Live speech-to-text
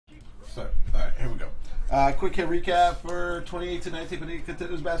Quick hit recap for 2018-19 Panini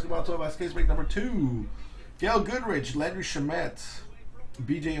Contenders Basketball 12 Ounce case break number 2. Gail Goodrich, Landry Shamet,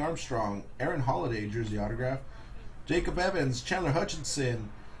 B.J. Armstrong, Aaron Holiday, jersey autograph, Jacob Evans, Chandler Hutchinson,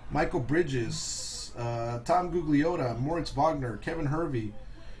 Michael Bridges, Tom Gugliotta, Moritz Wagner, Kevin Hervey,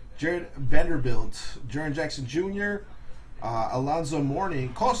 Jared Vanderbilt, Jaren Jackson Jr., Alonzo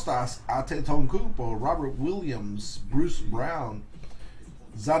Mourning, Kostas Antetokounmpo, Robert Williams, Bruce Brown,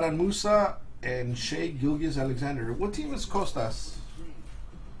 Zadan Musa, and Shai Gilgeous-Alexander. What team is Kostas?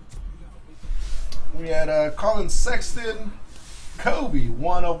 We had Colin Sexton, Kobe,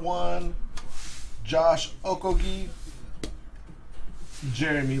 1/1, Josh Okogie,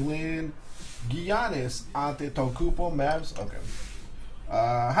 Jeremy Lin, Giannis Antetokounmpo, Mavs. Okay.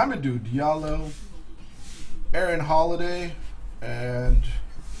 Hamidou Diallo, Aaron Holiday, and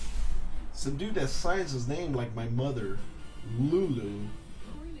some dude that signs his name like my mother, Lulu.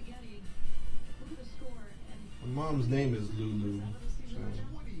 My mom's name is Lulu, so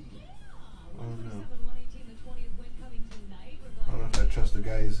I don't know. I don't know if I trust the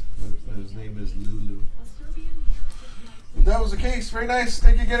guy's, his name is Lulu. But that was the case. Very nice.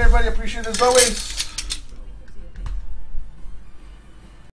 Thank you again, everybody. Appreciate it as always.